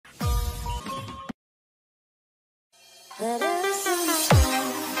Too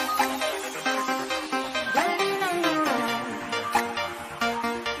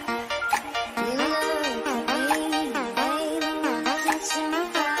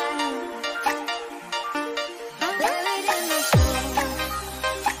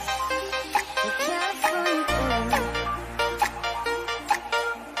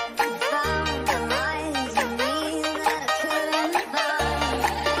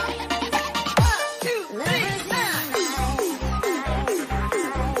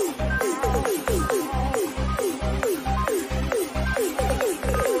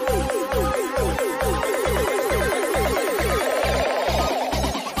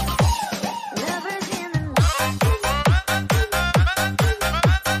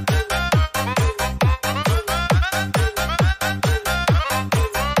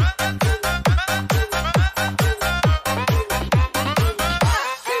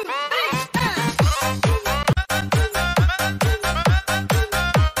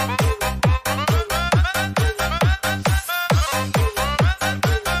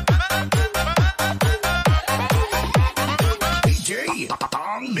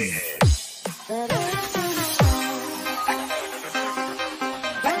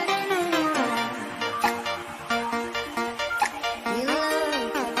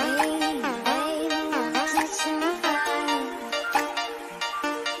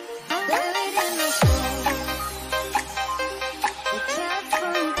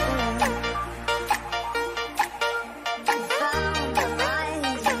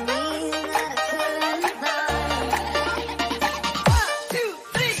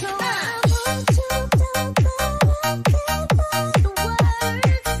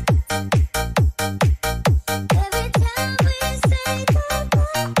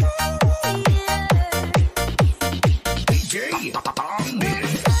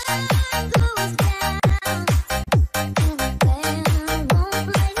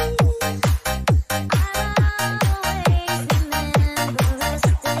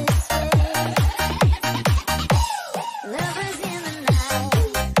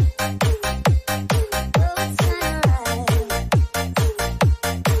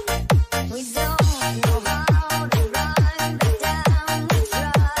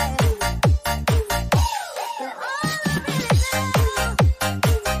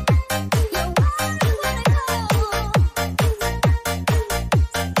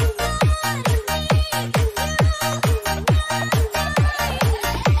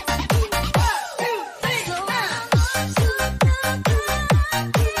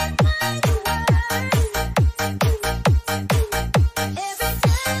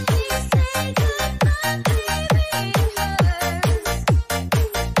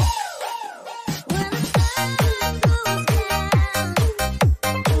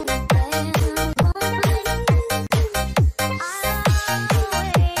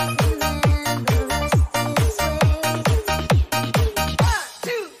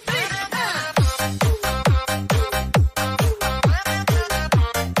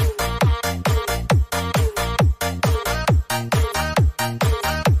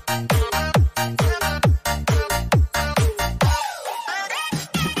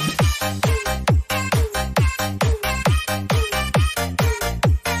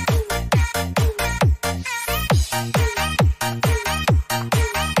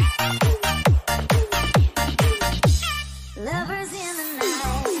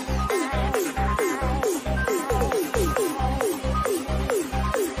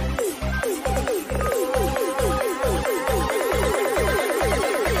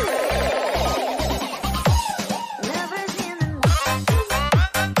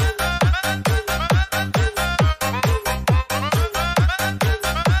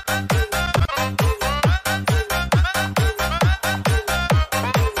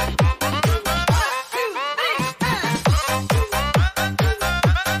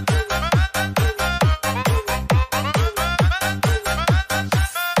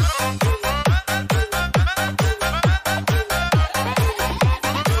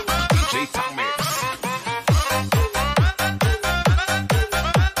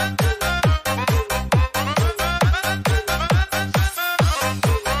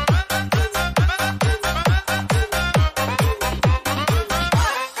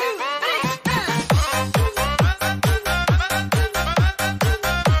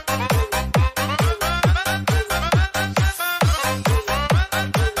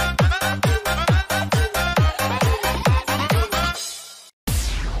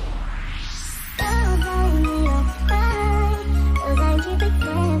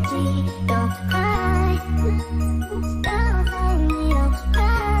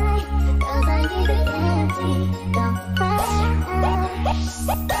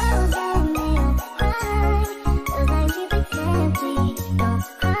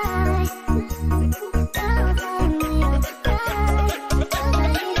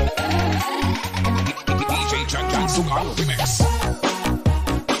Sugang Remix.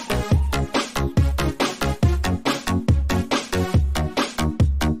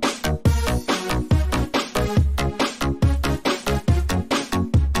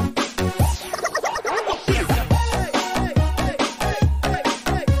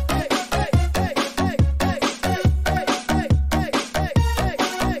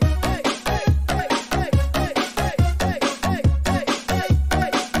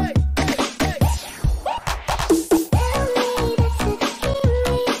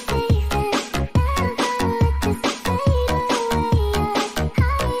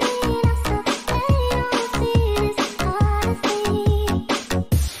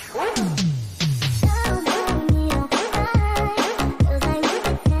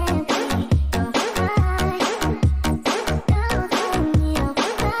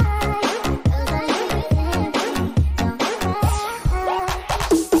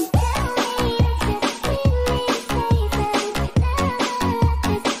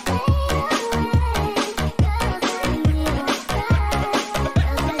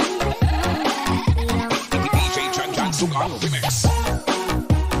 Sugang Remix.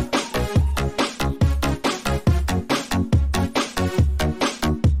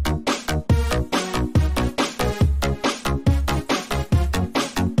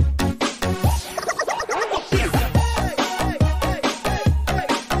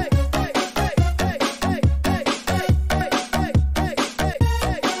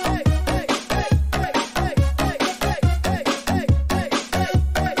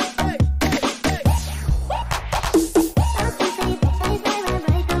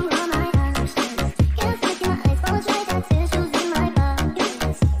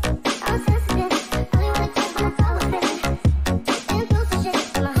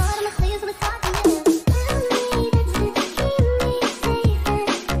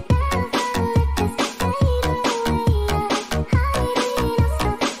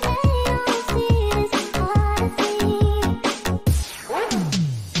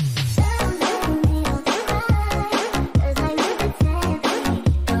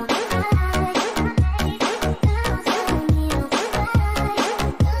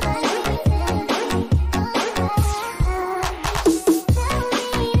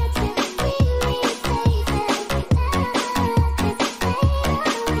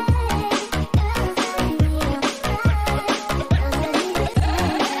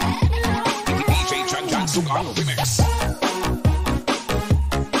 Sugang Remix.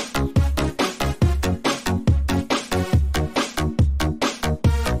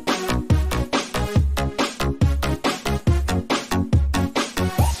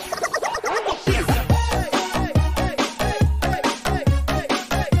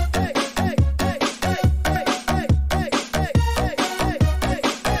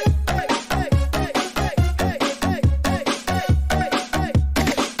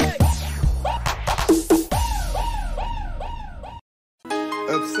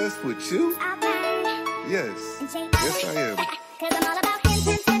 Obsessed with you? Yes. Yes, I am.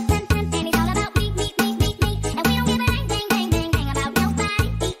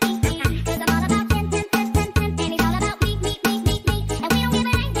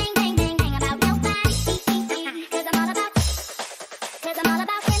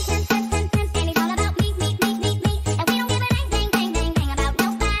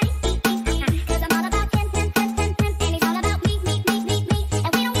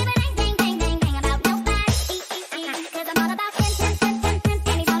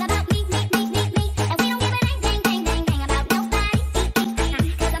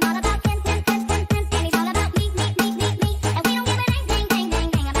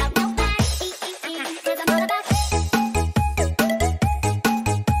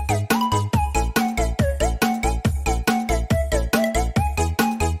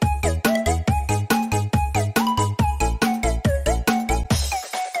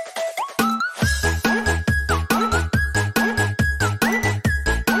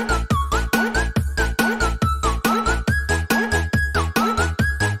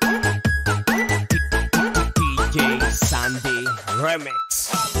 Remix.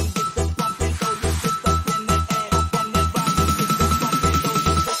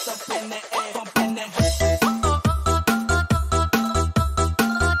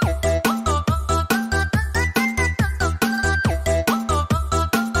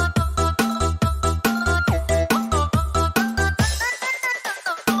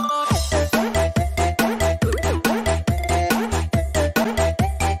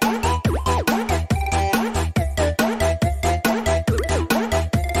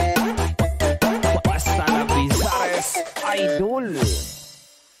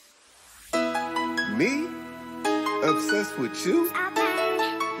 Me? Obsessed with you?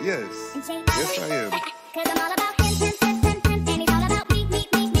 Yes. Yes, I am.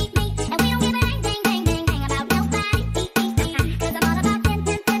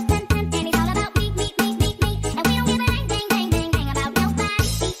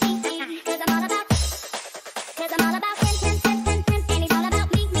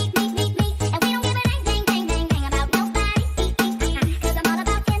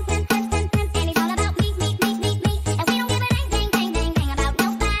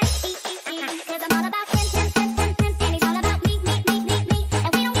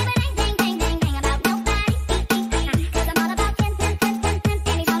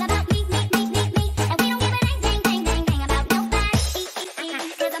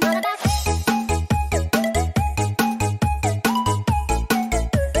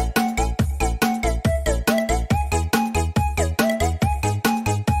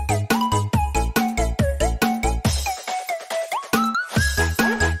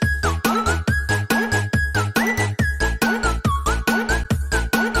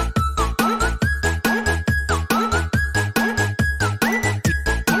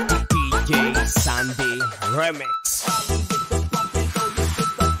 Remix.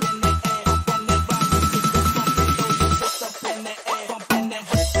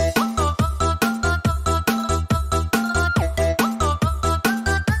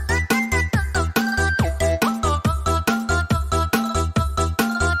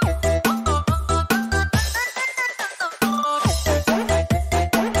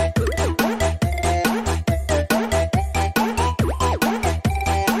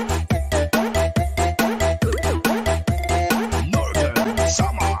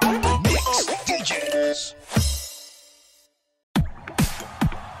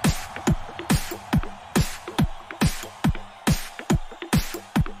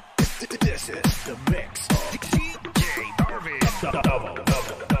 This is the mix of DJ Darvin.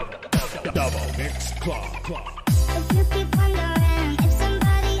 Double mix club. If you keep wondering if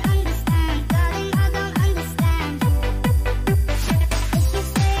somebody understands, darling, I don't understand. If you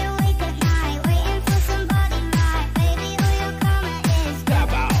stay awake at night, waiting for somebody right, baby, all your comment is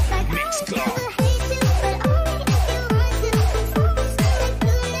Double like, mix I club. never hate you, but only if you want to. It's always like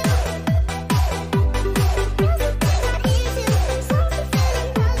you know. Music is not easy, songs are feeling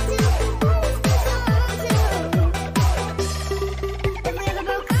close to, always be so wrong to. If we ever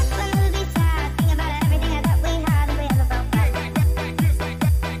broke up, then we'll be sad, think about everything that we had. If we ever broke up, if we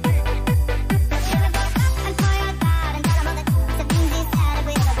ever broke up, and call your dad and tell him all the things he said. If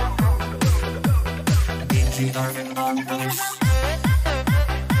we ever broke up. DJ Darvin on this.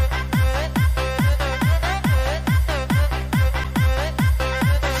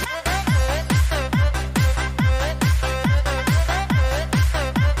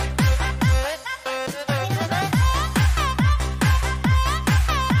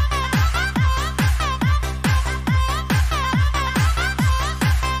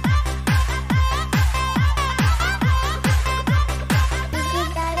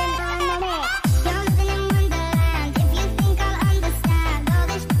 You're living in Wonderland. If you think I'll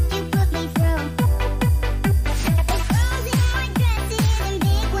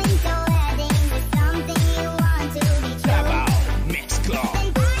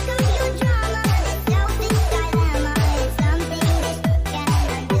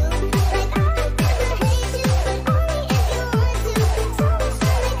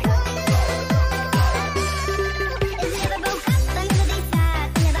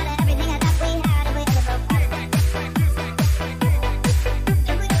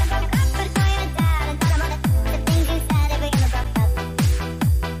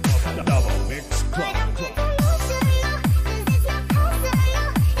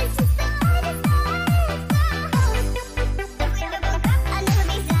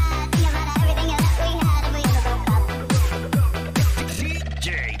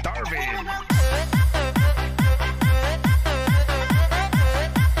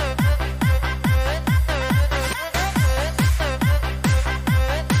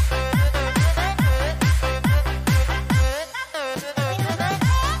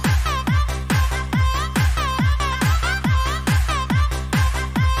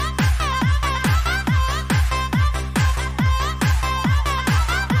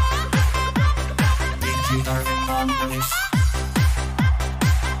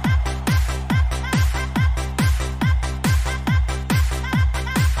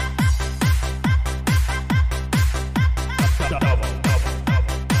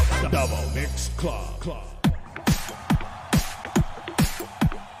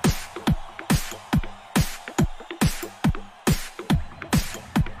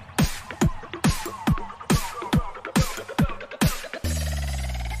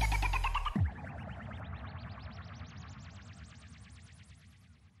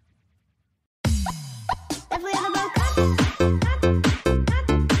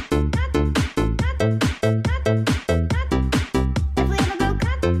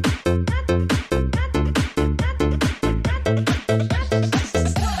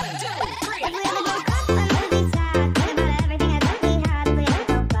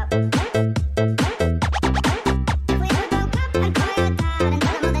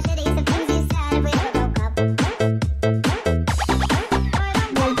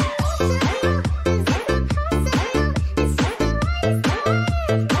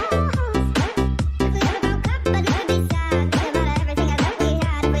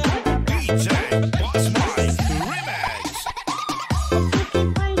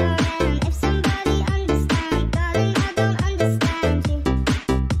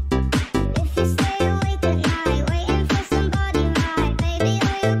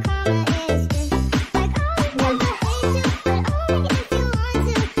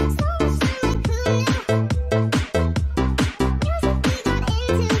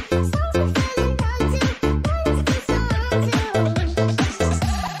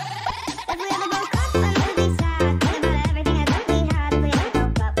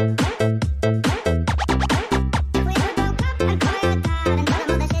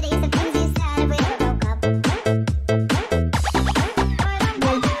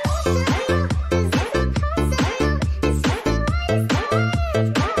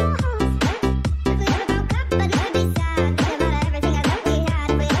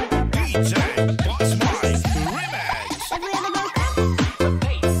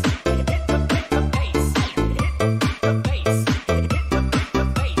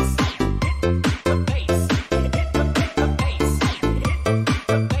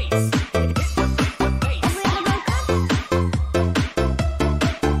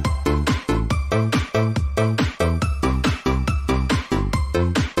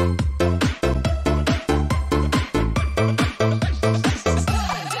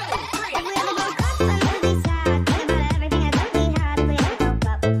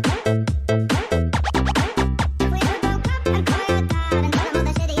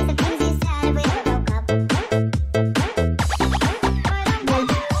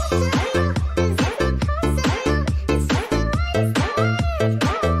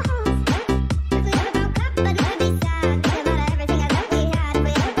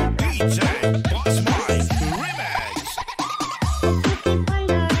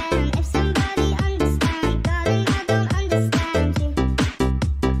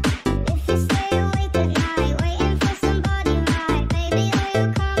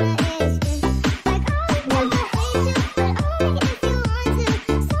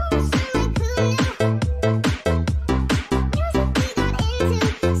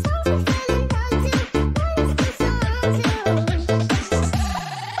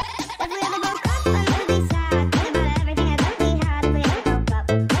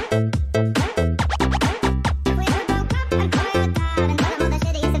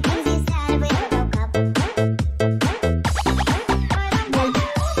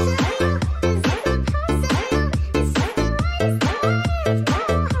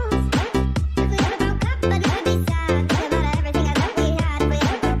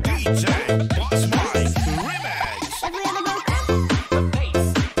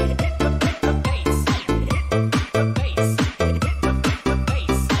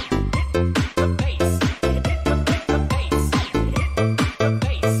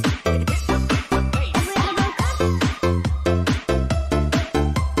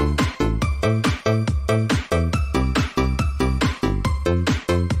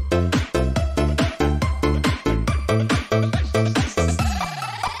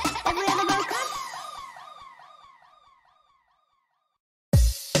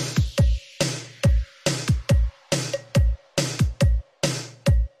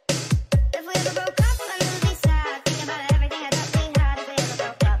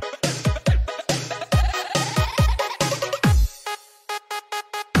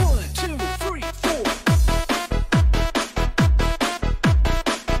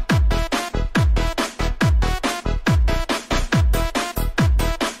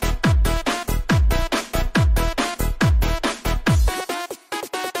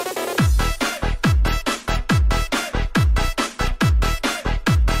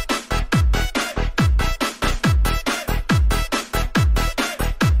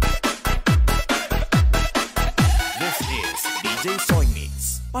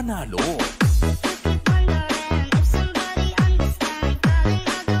Panalo.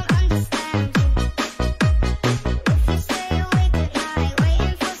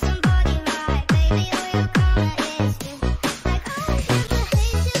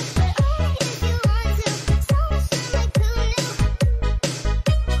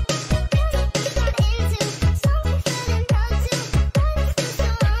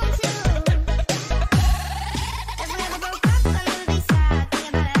 If we ever broke up, I would be sad.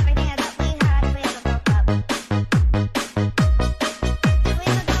 Think about everything that we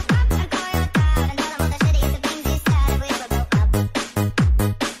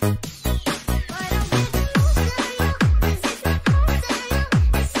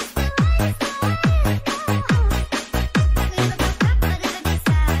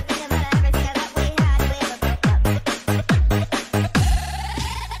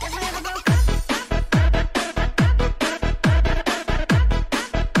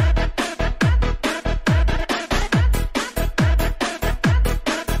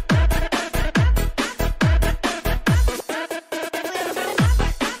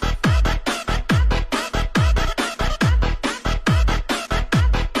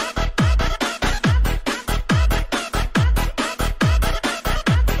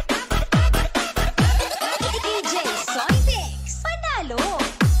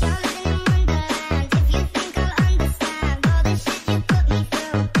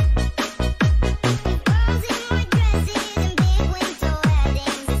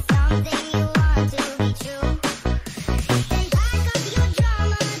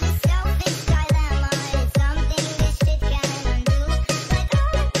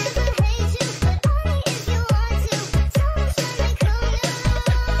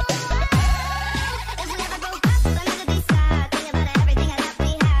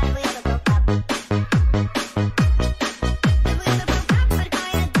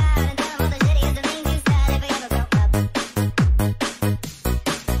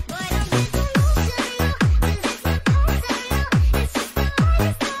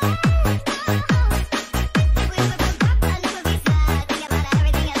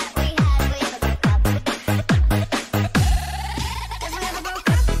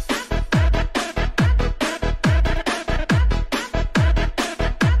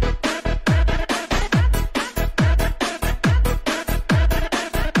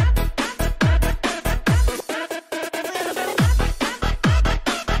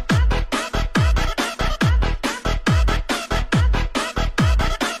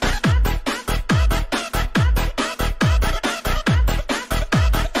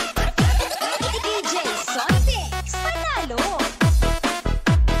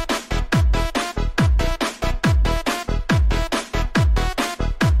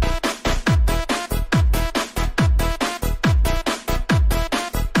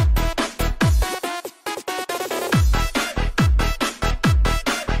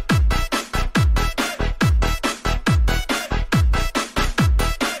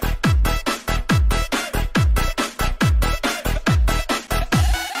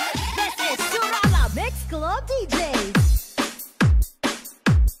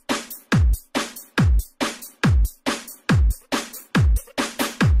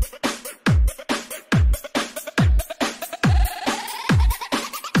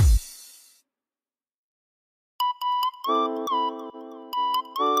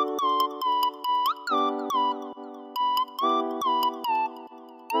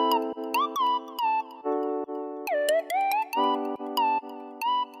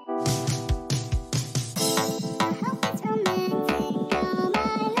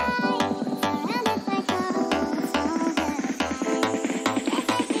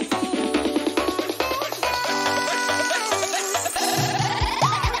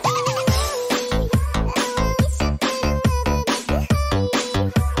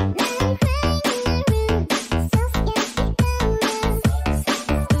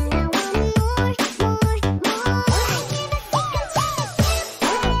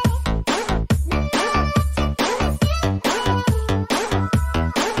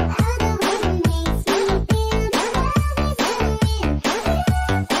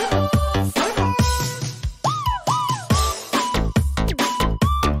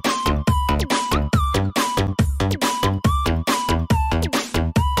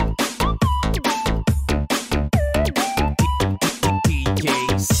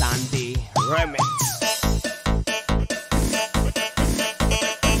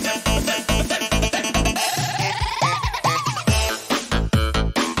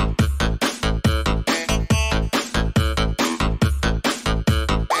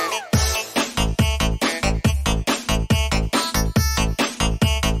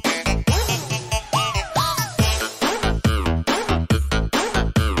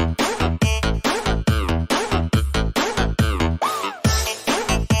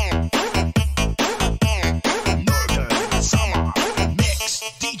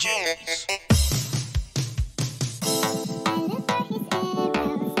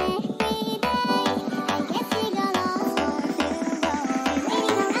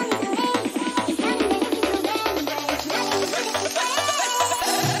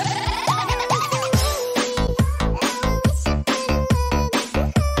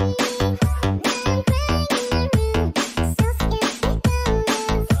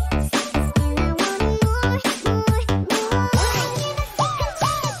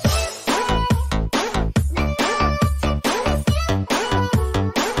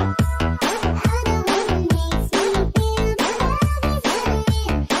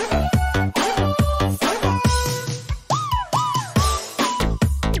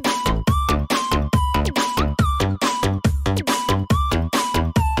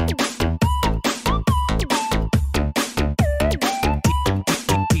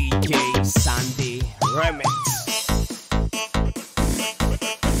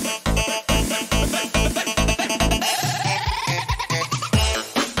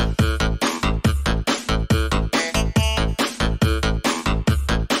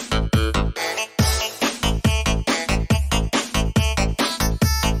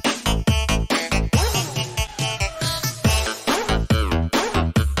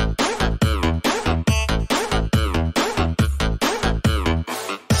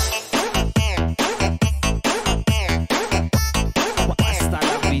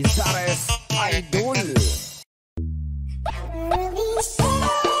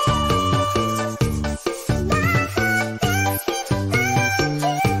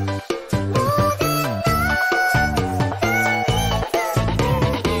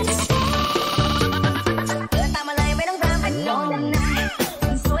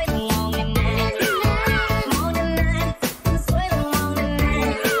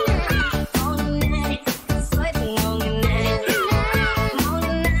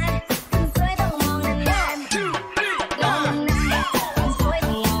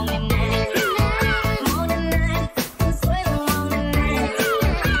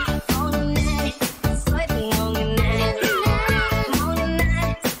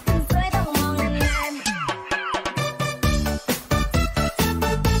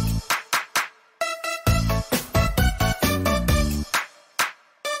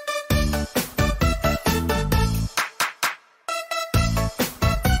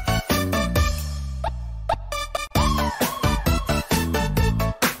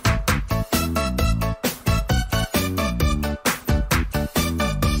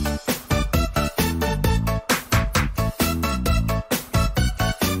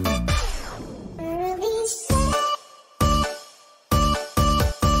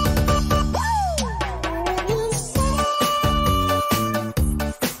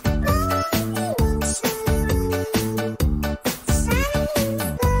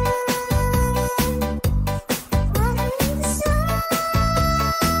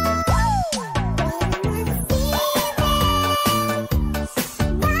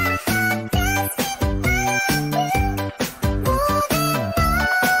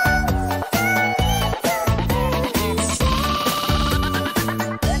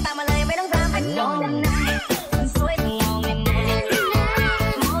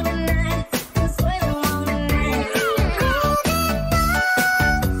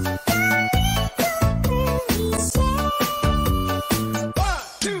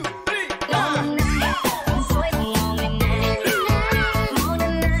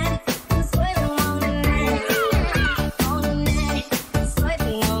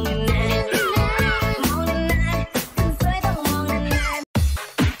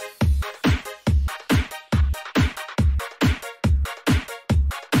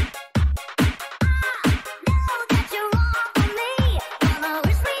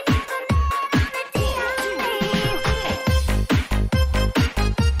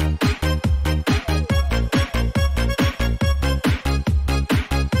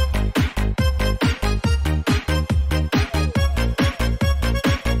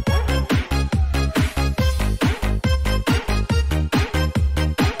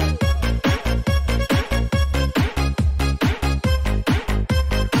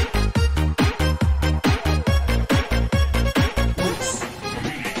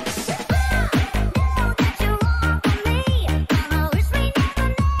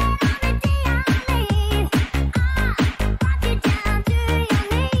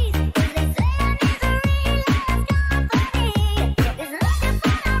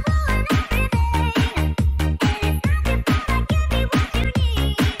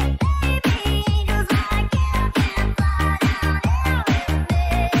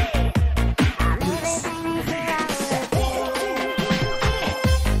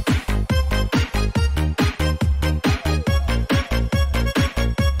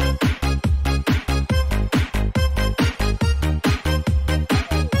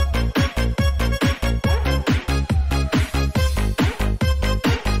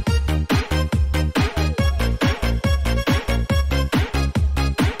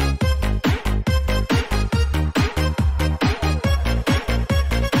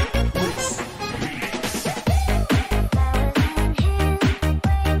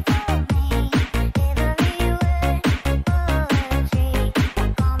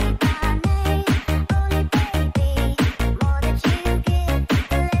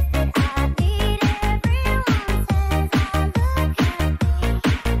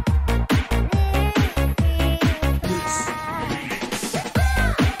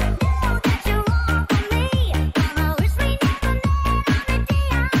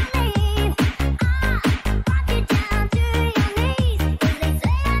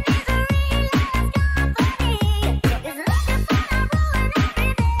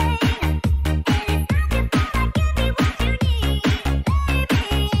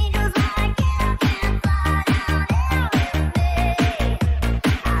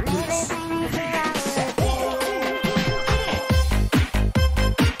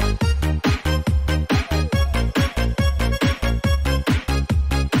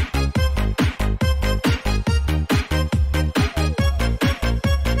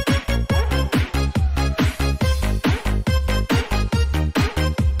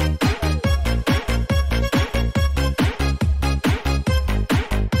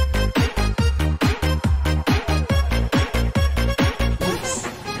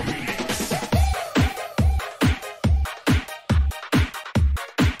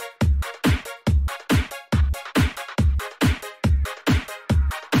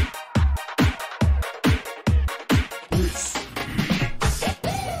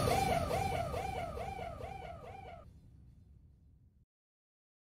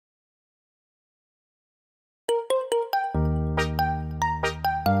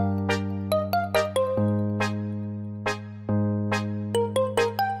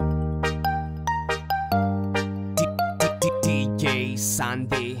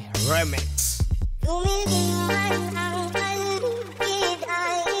Sandy Remix. Tumigil man ang paligid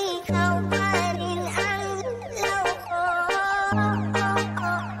ay ikaw pa rin ang ilaw ko.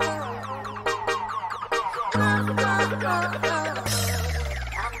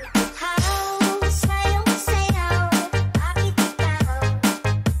 Haw, sayong sayaw, bakit ikaw?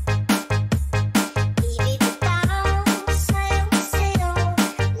 Ibig ikaw, sayong sayaw,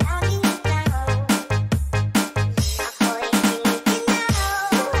 laging ikaw. Ako'y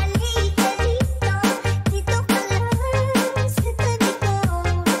giniginaw, halika dito, dito ka lang sa tabi ko.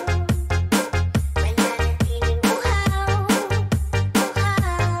 Mananatiling uhaw,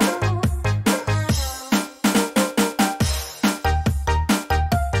 uhaw,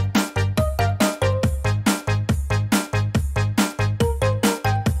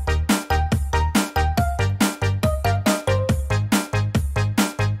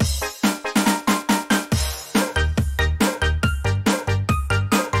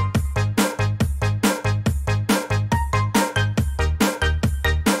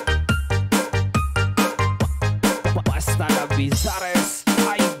 Basta na Bizares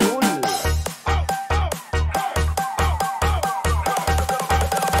Idol.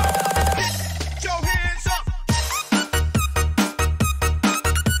 Your hands up.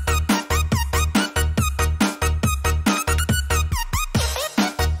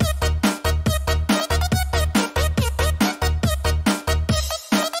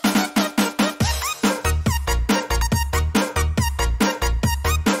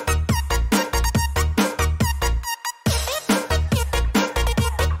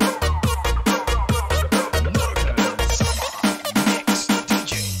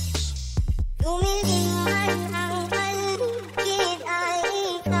 tumigil man ang paligid ay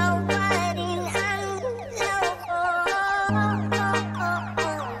ikaw pa rin ang ilaw ko.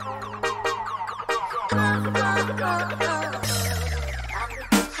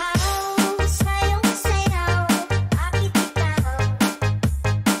 Haw, sayong sayaw, bakit ikaw?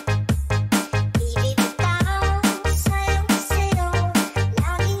 Ibig ikaw, sayong sayaw,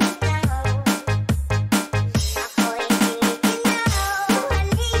 laging ikaw. Ako'y giniginaw,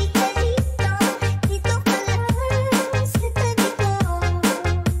 halika dito, dito ka lang sa tabi ko.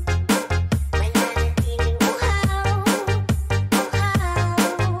 Mananatiling uhaw,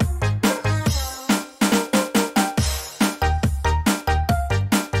 uhaw,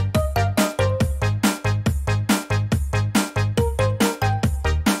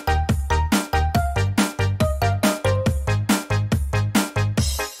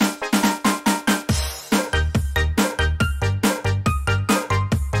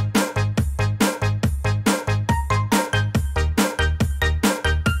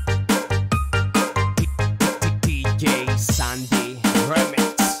 DJ Sandy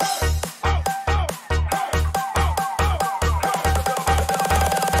Remix.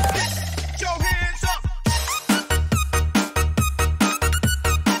 Your hands up.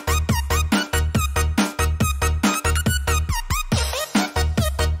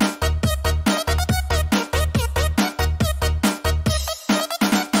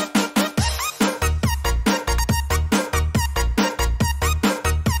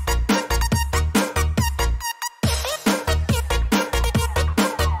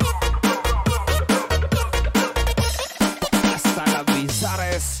 Basta na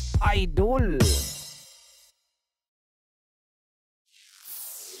Bizares Idol.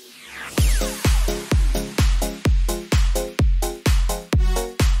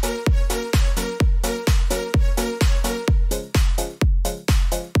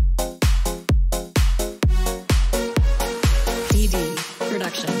 DD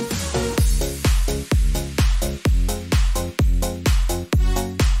Production.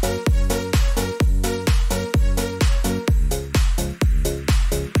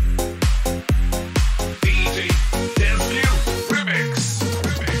 DJ Dance New Remix.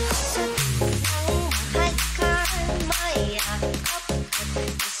 mahal ka, mayakap at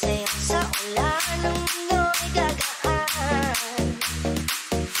masaya sa ulan ng mundo'y gagaan.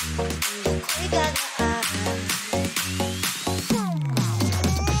 Mundo ko'y gagaan.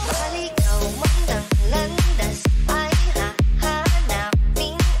 Maligaw man ang landas ay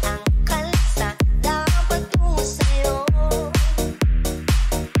hahanapin ang kalsada patungo sa'yo.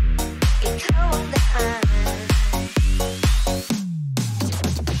 Ikaw ang daan.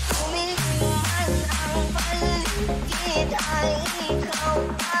 Tumigil man ang paligid ay ikaw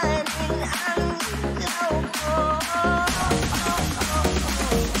pa rin ang ilaw ko.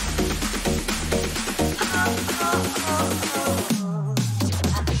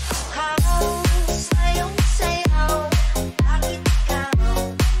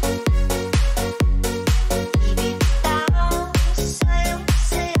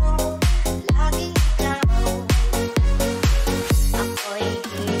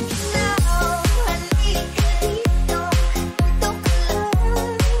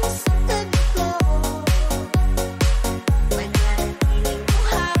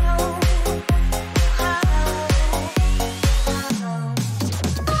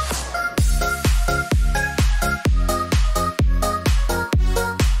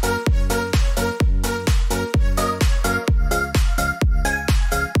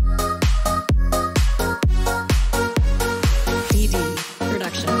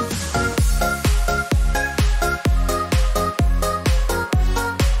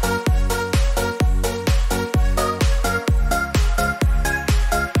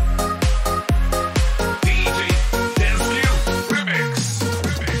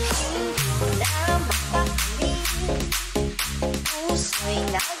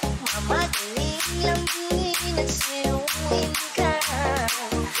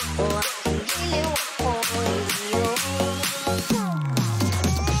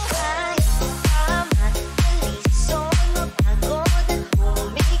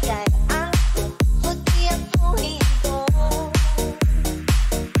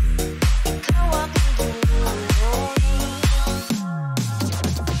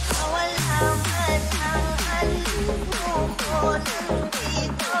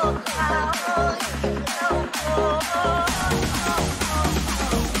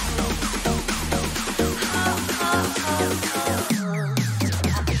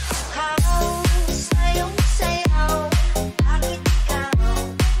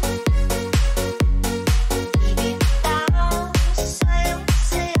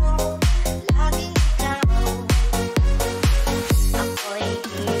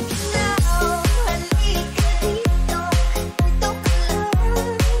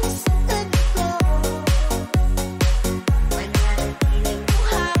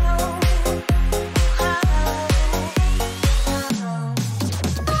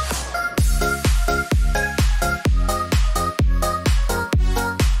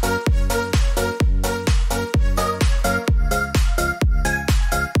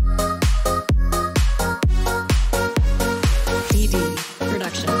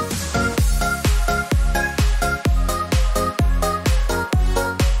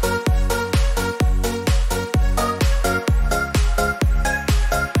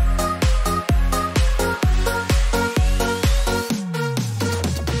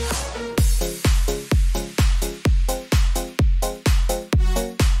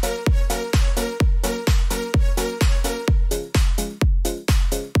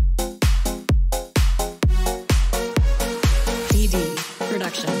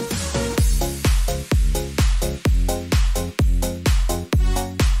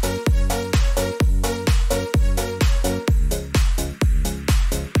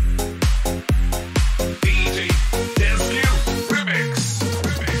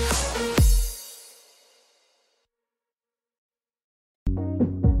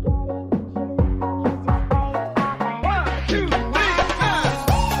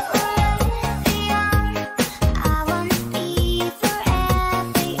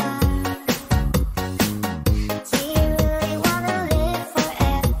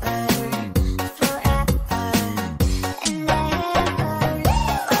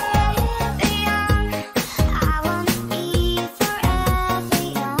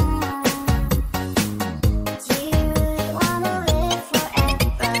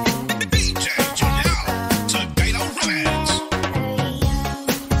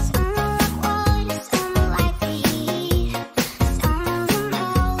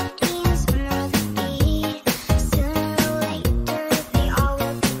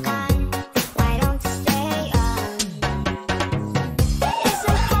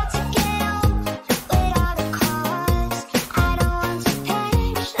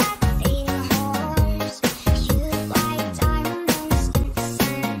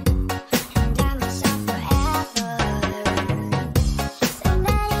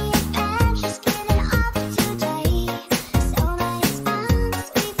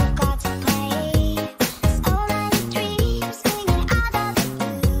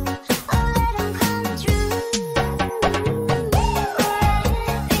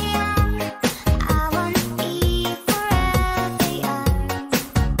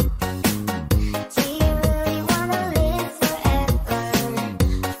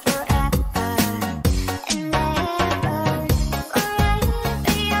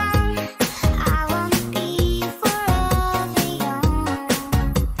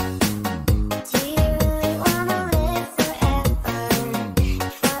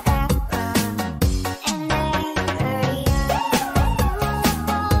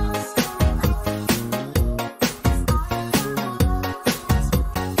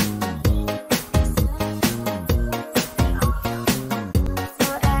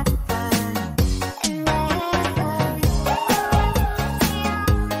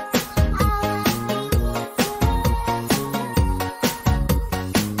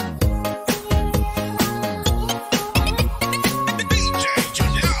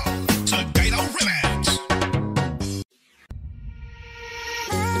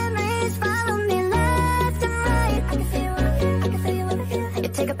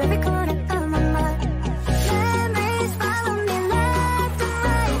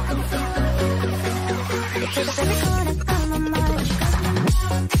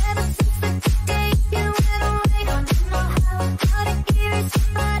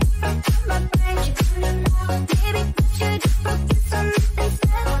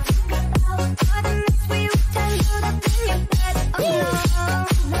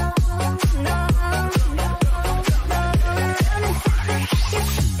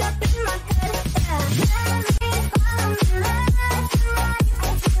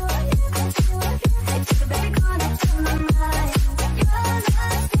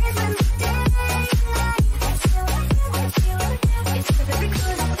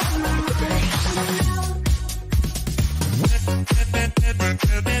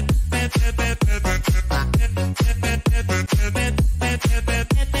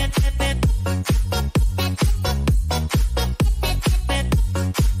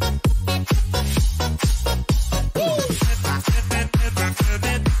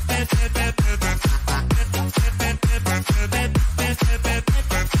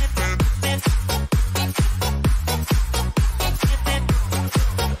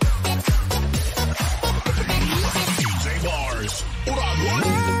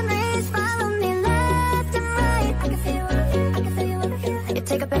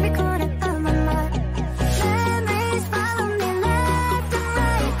 take up every corner of my mind. Memories follow me left and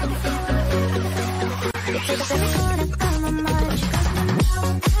right. You take up every corner of my mind.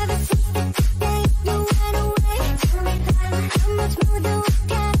 Ever since the day you went away, tell me then how much more do I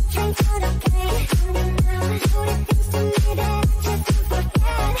get? Drink for the pain. Do the things to me that I just can't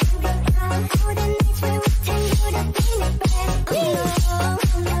forget. All the nights we would take you to be my bed. Oh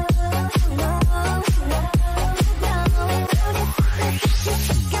no, no, no, no. Just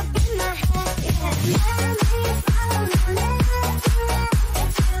stuck up in my head, yeah. Memories follow me left and right.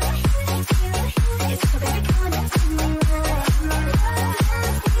 It's you, it's every corner of my mind. My love,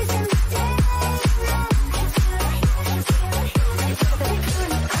 these are my days now. It's every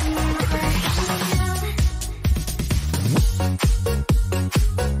corner of my mind.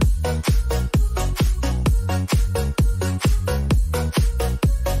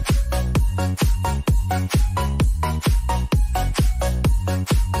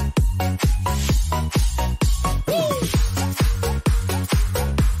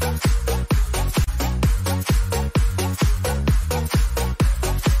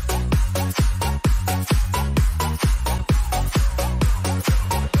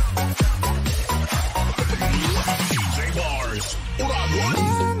 DJ Bars.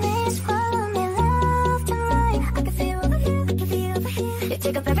 Memories follow me left and right. I can feel over here, I can feel over here. You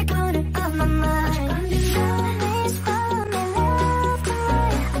take up every corner of my mind. Memories follow me left and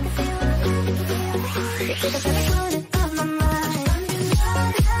right. I can feel over here, I can feel over here. You take up every corner of my mind. These are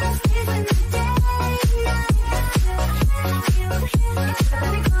my days now. You take up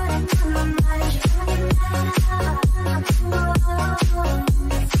every corner of my mind.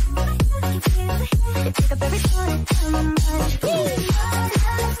 You take up every corner of my mind.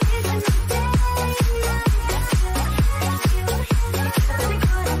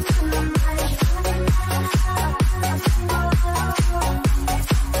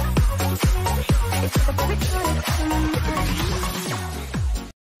 It's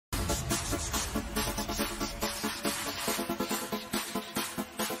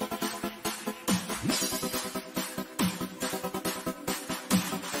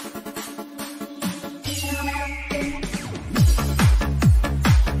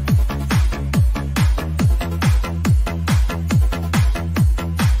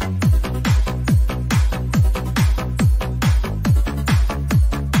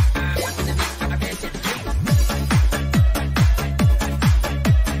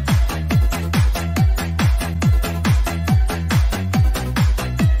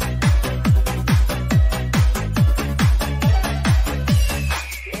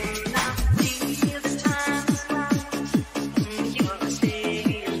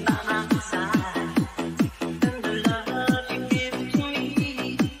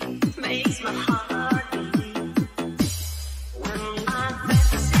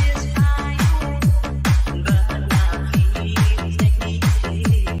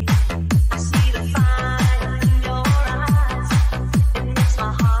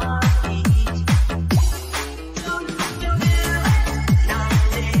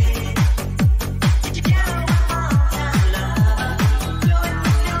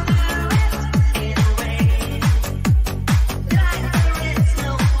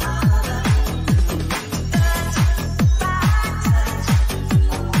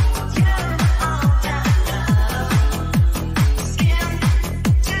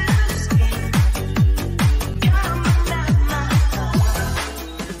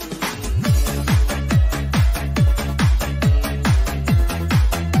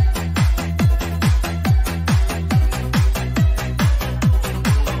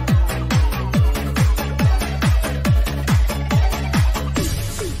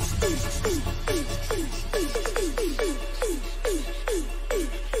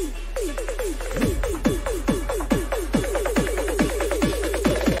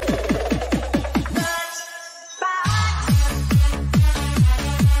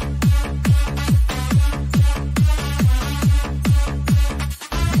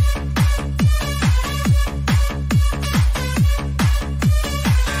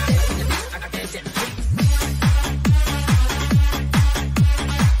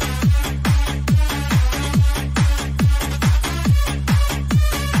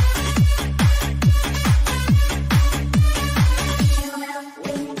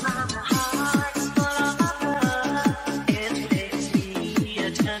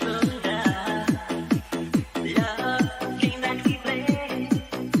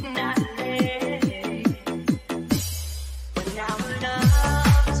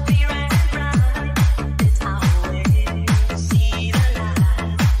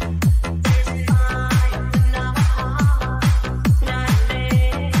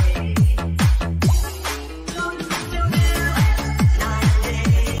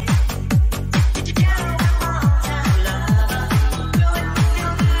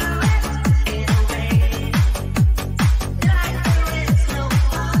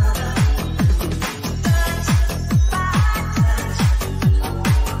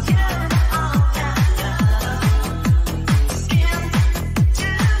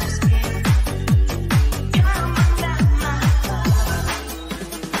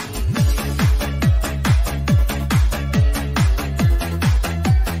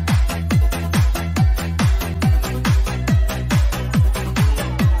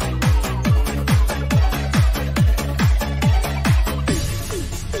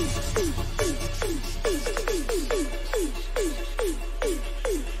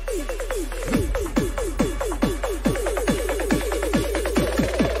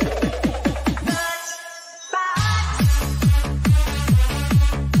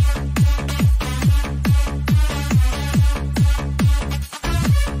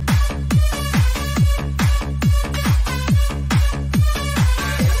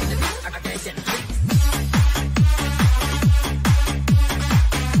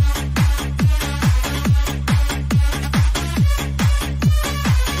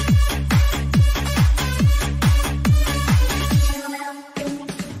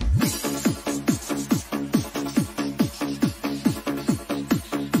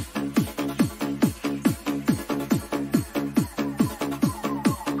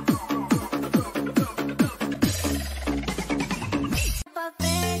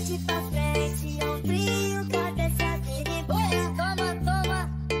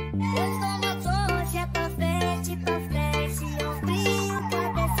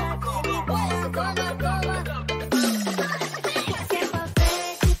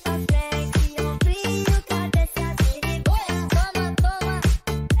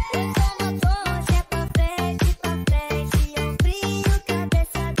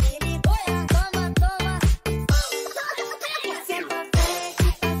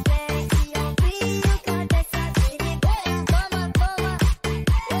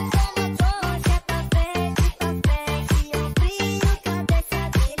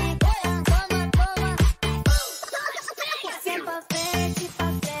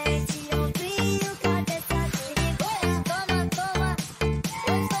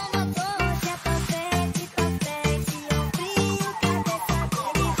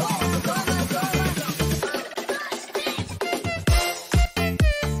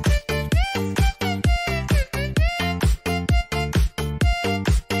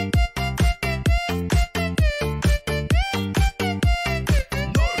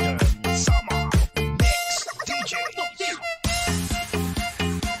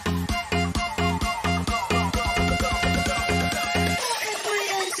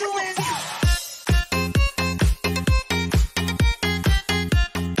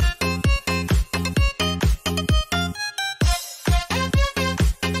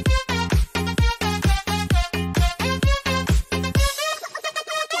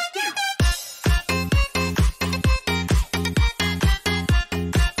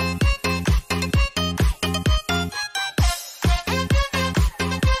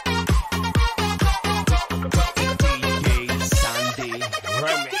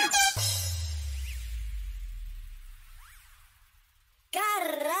Remix.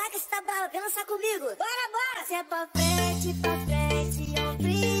 Caraca, você tá brava, vem lançar comigo. Bora, bora! Se é pra frente,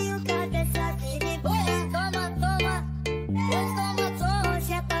 ombrinho, cabeça vira e boia. Toma, toma, toma, toma.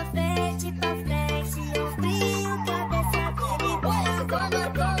 Se é pra frente, ombrinho, cabeça vira e boia. Toma,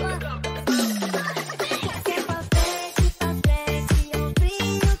 toma. Se é pra frente,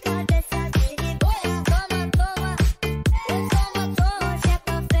 ombrinho, cabeça vira e boia. Toma, toma, toma, toma. Se é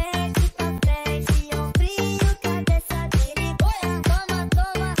pra frente, ombrinho, cabeça vira e boia. Toma,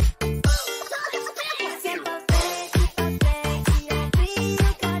 toma. Se é pra frente,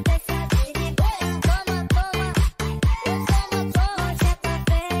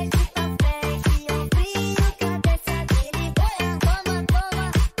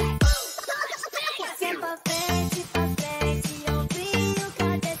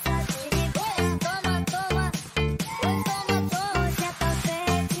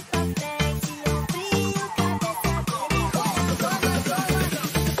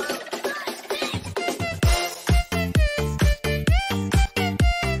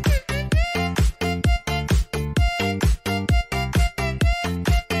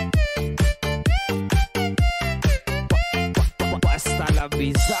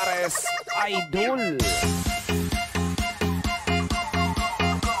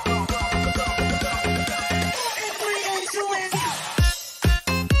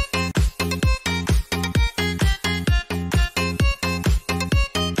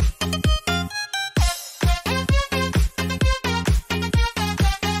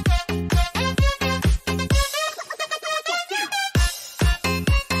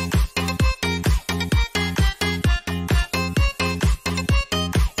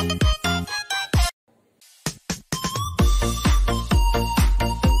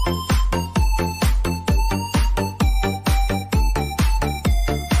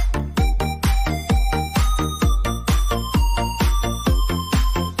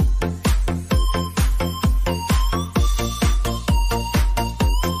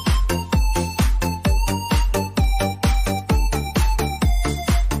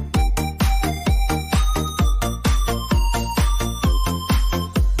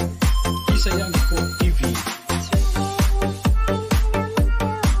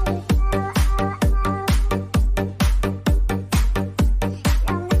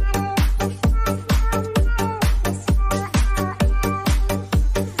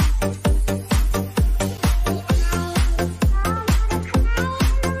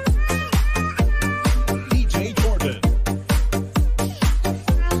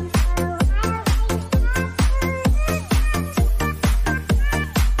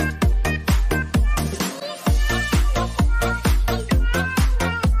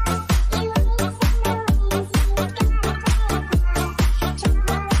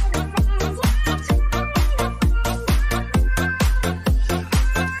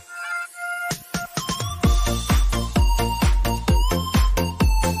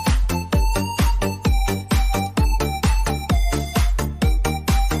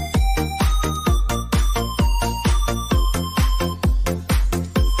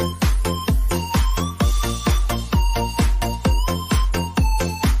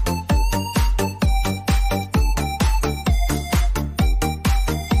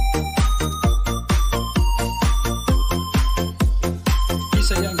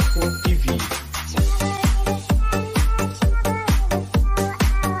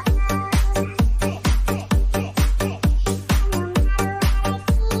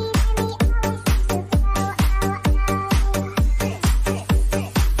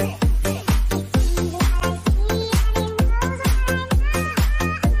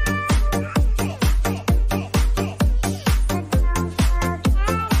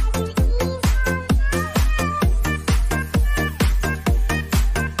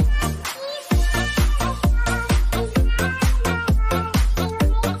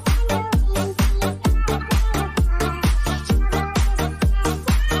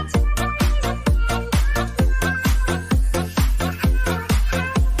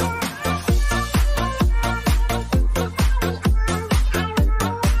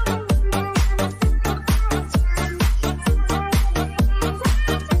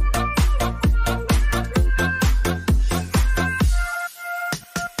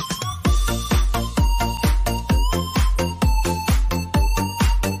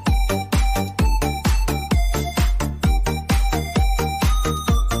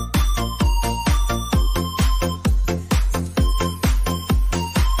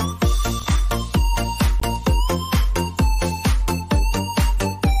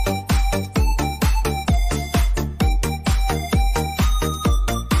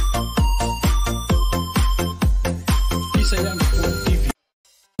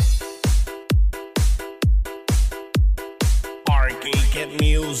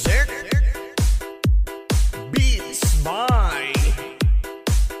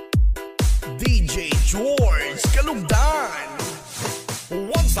 DJ George Kalugdan.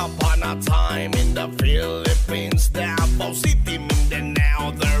 Once upon a time in the Philippines, Davao City,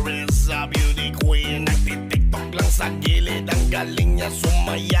 Mindanao, there is a beauty queen. Nagtitiktok lang sa gilid, ang galing niya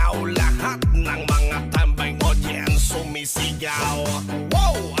sumayaw. Lahat ng mga tambay audience sumisigaw.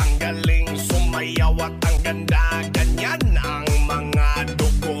 Wow, ang galing sumayaw at ang ganda. Ganyan ang mga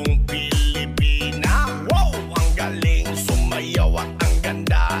dugong Pilipina. Wow, ang galing sumayaw at ang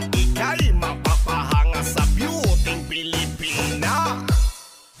ganda. Ika'y mapapahanga sa beauty Pilipina.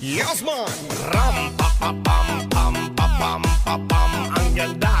 Yes man! Ram pa pa pam pam pa pam pa pam. Ang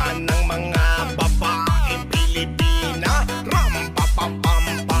ganda ng mga babaeng Pilipina. Ram pa pa pam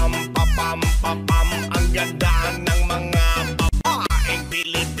pam pa pam pa pam. Ang ganda ng mga babaeng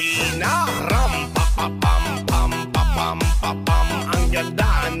Pilipina. Ram pa pa pam pam pa pam pa pam. Ang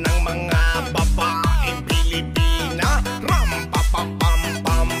ganda ng mga babaeng Pilipina. Ram pa pa pam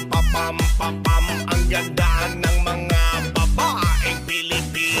pam pa pam pa pam. Ang ganda ng mga babaeng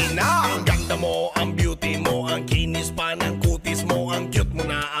Pilipina. Ang ganda mo, ang beauty mo, ang kinis pa ng kutis mo, ang cute mo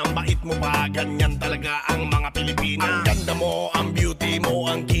na, ang bait mo pa, ganyan talaga ang mga Pilipina. Ang ganda mo, ang beauty mo,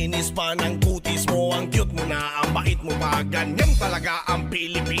 ang kinis pa ng kutis mo, ang cute mo na, ang bait mo pa, ganyan talaga ang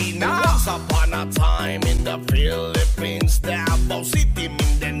Pilipina. Once upon a time in the Philippines, Davao City,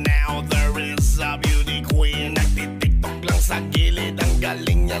 Mindanao, there is a beauty queen. Nagtitiktok lang sa gilid, ang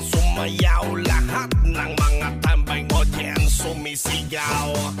galing niya sumayaw. Lahat ng mga tambay audience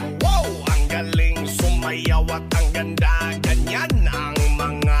sumisigaw. Wow, ang galing sumayaw at ang ganda. Ganyan ang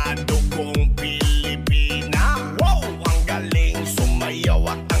mga dugong Pilipina. Wow, ang galing sumayaw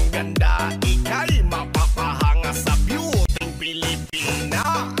at ang ganda. Ika'y mapapahanga sa beauty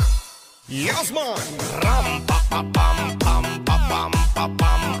Pilipina. Yes man! Ram pa pa pam pam pa pam pa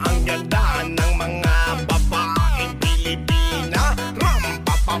pam. Ang ganda ng mga babaeng Pilipina. Ram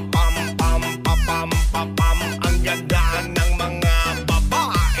pa pa pam pam pa pam pa pam. Ang ganda ng mga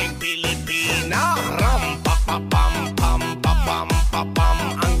babaeng Pilipina. Ram pa pa pam pam pa pam pa pam.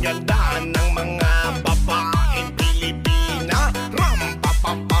 Ang ganda ng mga babaeng Pilipina. Ram pa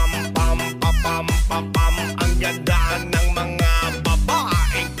pa pam pam pa pam pa pam. Ang ganda ng mga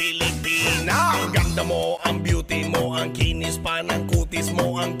babaeng Pilipina. Ang ganda mo, ang beauty mo, ang kinis pa ng kutis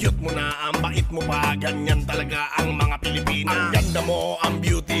mo, ang cute mo na, ang bait mo pa, ganyan talaga ang mga Pilipina. Ang ganda mo, ang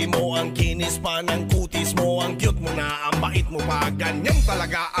beauty mo, ang kinis pa ng kutis mo, ang cute mo na, ang bait mo pa, ganyan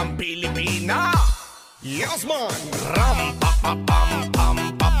talaga ang Pilipina. Yes man! Ram pa pa pam pam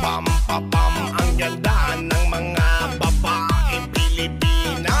pa pam pa pam. Ang ganda ng mga babaeng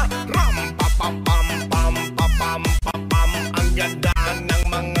Pilipina. Ram pa pa pam pam pa pam pa pam. Ang ganda ng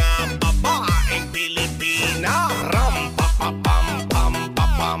mga babaeng Pilipina. Ram pa pa pam pam pa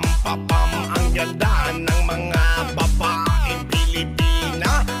pam pa pam. Ang ganda ng mga babaeng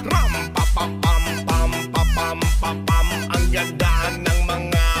Pilipina. Ram pa pa pam pam pa pam pa pam. Ang ganda ng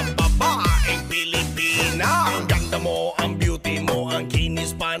mga babaeng Pilipina. Ang ganda mo, ang beauty mo, ang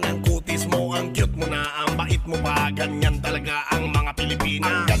kinis pa ng kutis mo, ang cute mo na, ang bait mo pa, ganyan talaga ang mga Pilipina.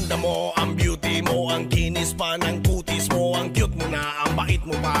 Ang ganda mo, ang beauty mo, ang kinis pa ng kutis mo, ang cute mo na, ang bait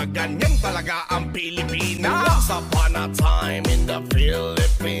mo pa, ganyan talaga ang Pilipina. Once upon a time in the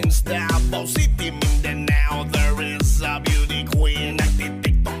Philippines, Davao City, Mindanao, there is a beauty queen.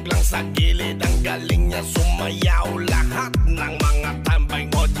 Nagtitiktok lang sa gilid, ang galing niya sumayaw. Lahat ng mga tambay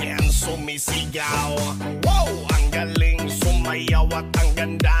audience sumisigaw. Wow, ang galing sumayaw at ang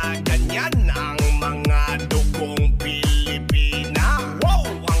ganda. Ganyan ang mga dugong Pilipina. Wow,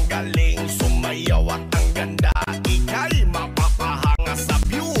 ang galing sumayaw at ang ganda. Ika'y mapapahanga sa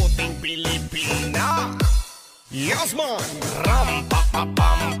beauty Pilipina. Yes man! Ram pa pa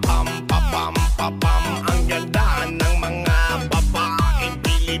pam pam pa pam pa pam. Ang ganda ng mga babaeng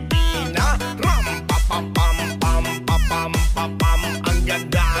Pilipina. Ram pa pa pam pam pa pam pa pam. Ang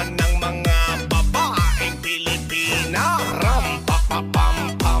ganda ng mga babaeng Pilipina. Ram pa pa pam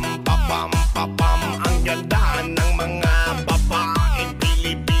pam pa pam pa pam. Ang ganda ng mga babaeng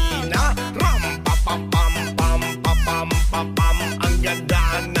Pilipina. Ram pa pa pam pam pa pam pa pam. Ang ganda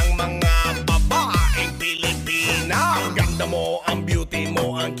ng mga babaeng Pilipina. Ang ganda mo, ang beauty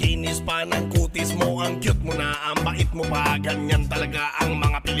mo, ang kinis pa ng kutis mo, ang cute mo na, ang bait mo pa, ganyan talaga ang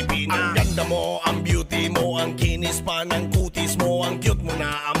mga Pilipina. Ang ganda mo, ang beauty mo, ang kinis pa ng kutis mo, ang cute mo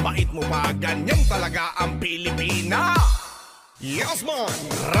na, ang bait mo pa, ganyan talaga ang Pilipina. Yes man!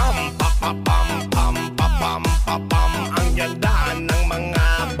 Ram pa pa pam pam pa pam pa pam. Ang ganda ng mga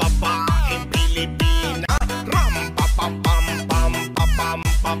babaeng Pilipina. Ram pa pa pam pam pa pam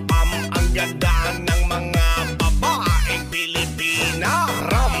pa pam. Ang ganda ng mga babaeng Pilipina.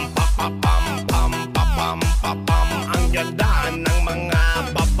 Ram pa pa pam pam pa pam pa pam. Ang ganda ng mga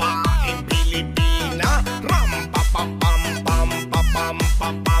babaeng Pilipina.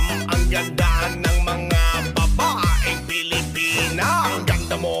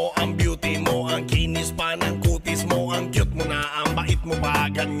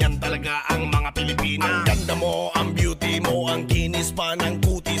 ganyan talaga ang mga Pilipina. Ang ganda mo, ang beauty mo, ang kinis pa ng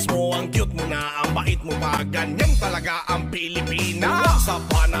kutis mo, ang cute mo na, ang bait mo pa, ganyan talaga ang Pilipina. Once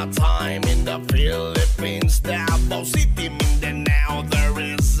upon a time in the Philippines, Davao City, Mindanao, there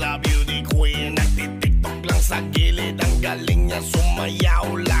is a beauty queen. Nagtitiktok lang sa gilid, ang galing niya sumayaw.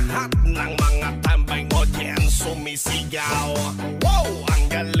 Lahat ng mga tambay audience sumisigaw. Wow, ang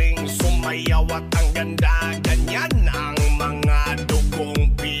galing sumayaw at ang ganda, ganyan ang mga dugong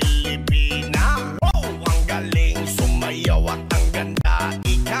Pilipina. Wow, ang galing sumayaw at ang ganda,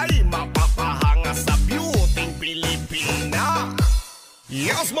 ika'y mapapahanga sa beauty Pilipina.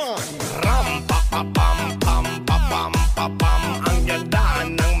 Yes man! Ram pa pa pam pam pa pam pa pam, ang ganda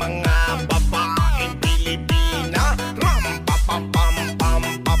ng mga babaeng Pilipina. Ram pa pa pam pam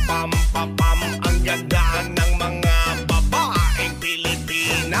pa pam pa pam, ang ganda ng mga babaeng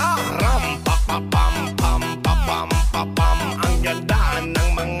Pilipina. Ram pa pa pam pam pa pam pa pam, ang ganda ng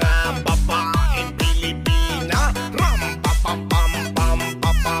mga babaeng Pilipina. Ram pa pa pam pam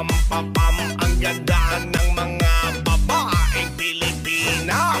pa pam pa pam, ang ganda ng mga babaeng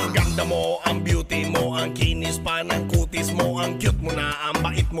Pilipina. Ang ganda mo, ang beauty mo, ang kinis pa ng kutis mo, ang cute mo na, ang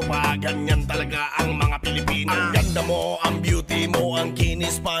bait mo pa, ganyan talaga ang mga Pilipina. Ang ganda mo, ang beauty mo, ang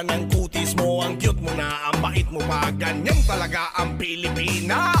kinis pa ng kutis mo, ang cute mo na, ang bait mo pa, ganyan talaga ang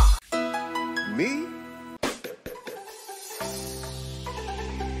Pilipina. Me?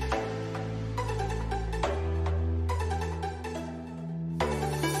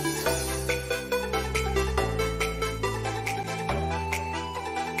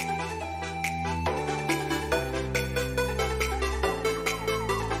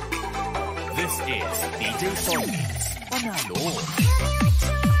 This is DJ Sonic's Panalo.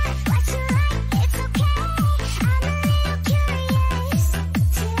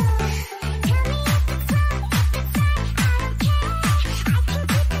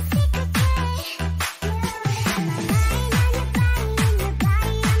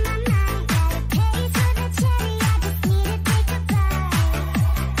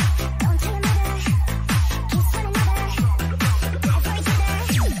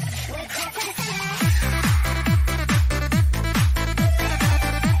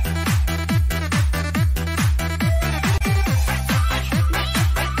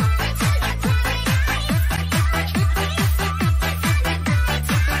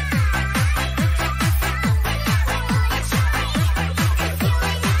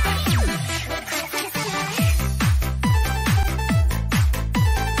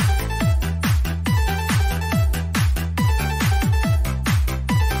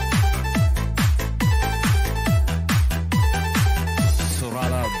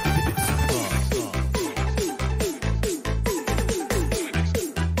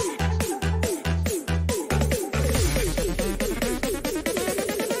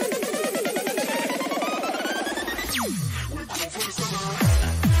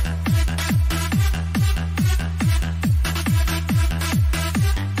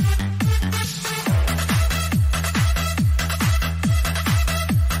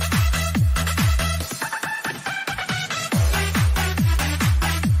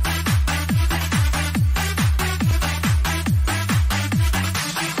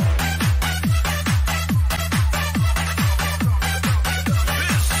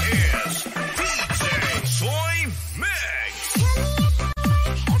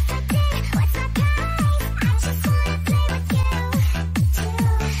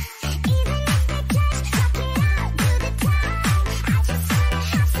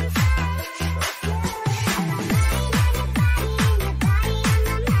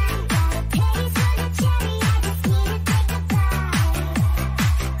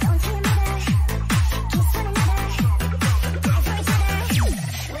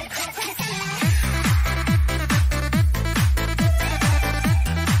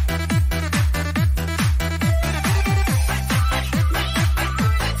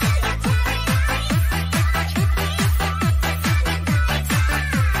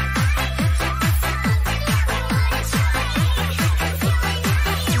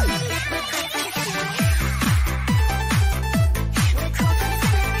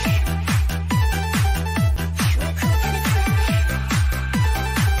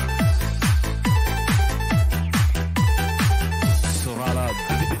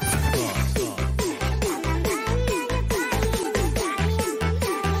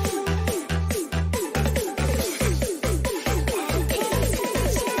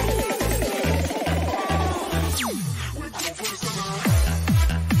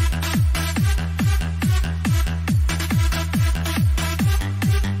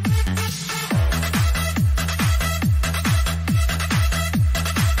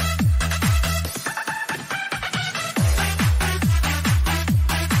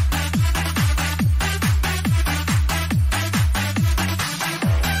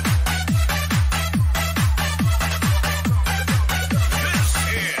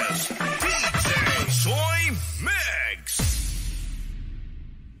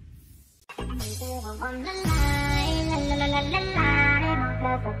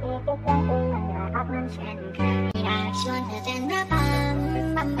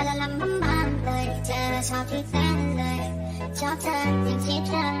 อบเธออย่างที่เ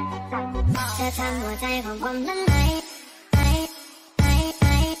ธอทำหัวใจของผมละลาย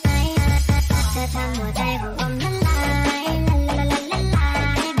เธอทำหัวใจของผมละลายละลา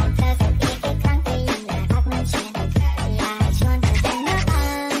ยบอกเธอสักอีกกี่ครั้งก็ยังอยากรักมันเช่นเคยอยากชวนเธอเป็นน้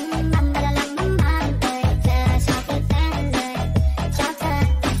ำบัมบาลาบัมบัมเลยเธอชอบเป็นแฟนเลยชอบเธอ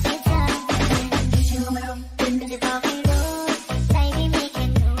อย่างที่เธอเป็นจะบอกให้รู้ใจไม่มีแค่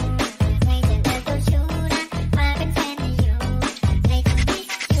หนูไม่จะเลิกตัวชู้นะมาเป็นแฟนให้อยู่ในตรงนี้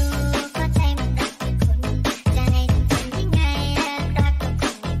อยู่ก็ใจมันรักคุณจะให้ทำยังไงรักก็ค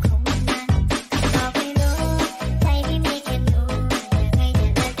งไม่คุ้มนะบอกให้รู้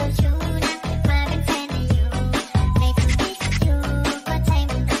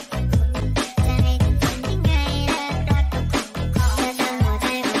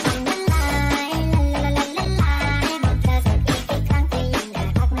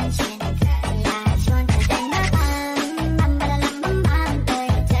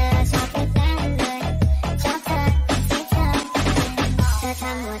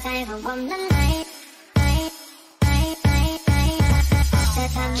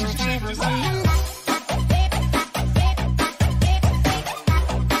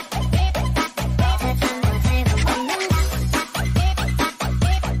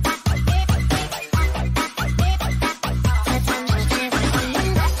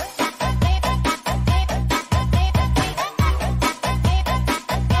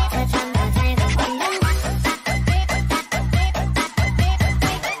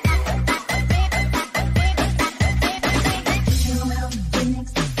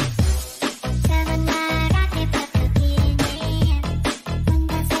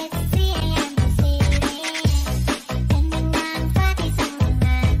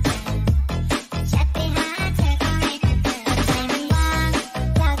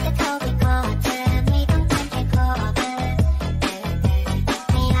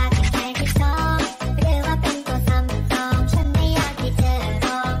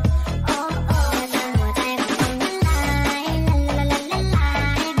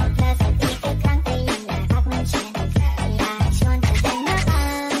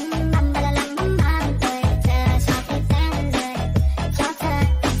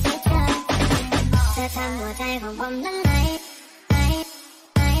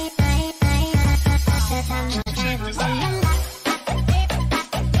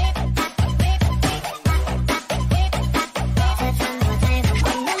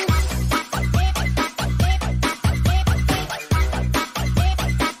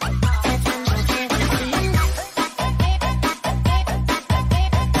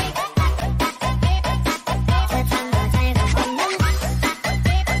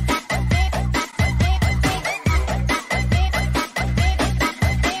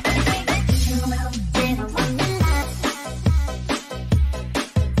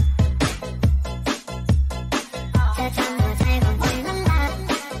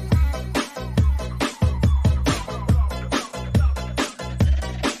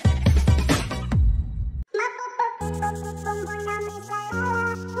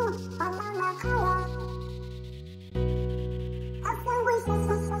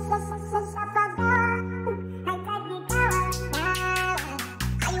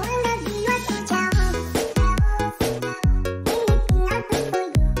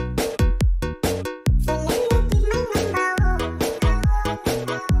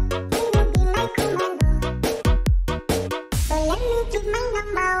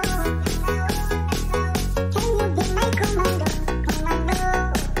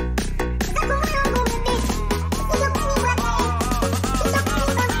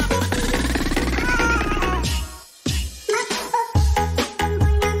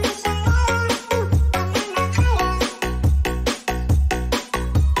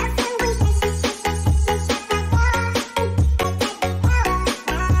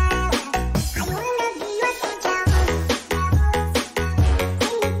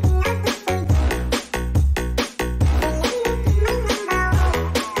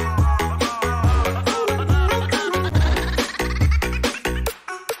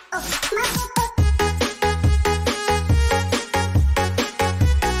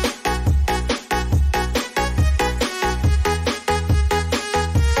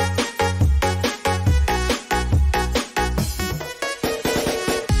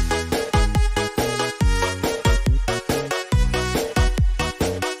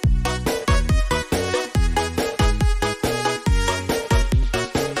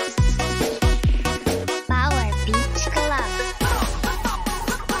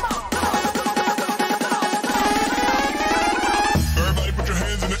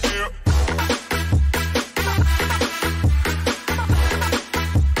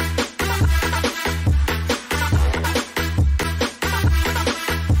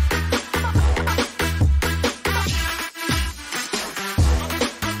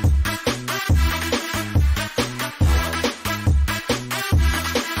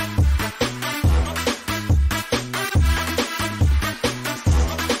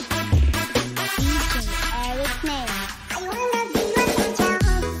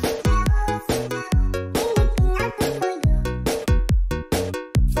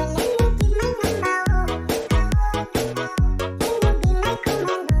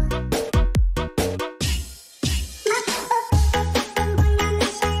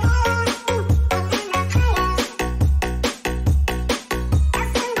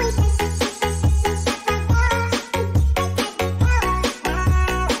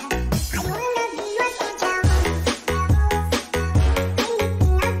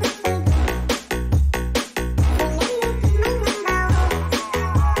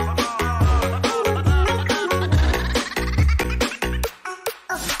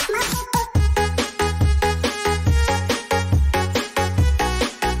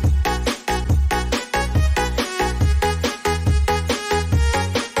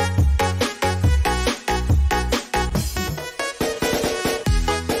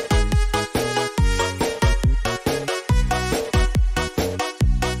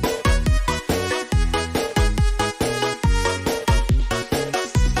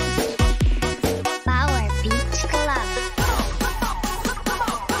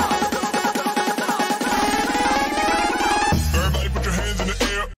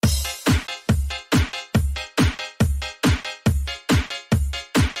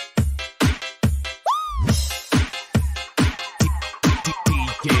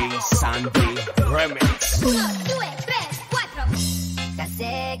Remix. 1, 2, 3, 4. Kasi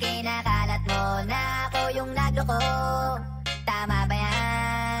kinakalat mo na ako yung nagloko.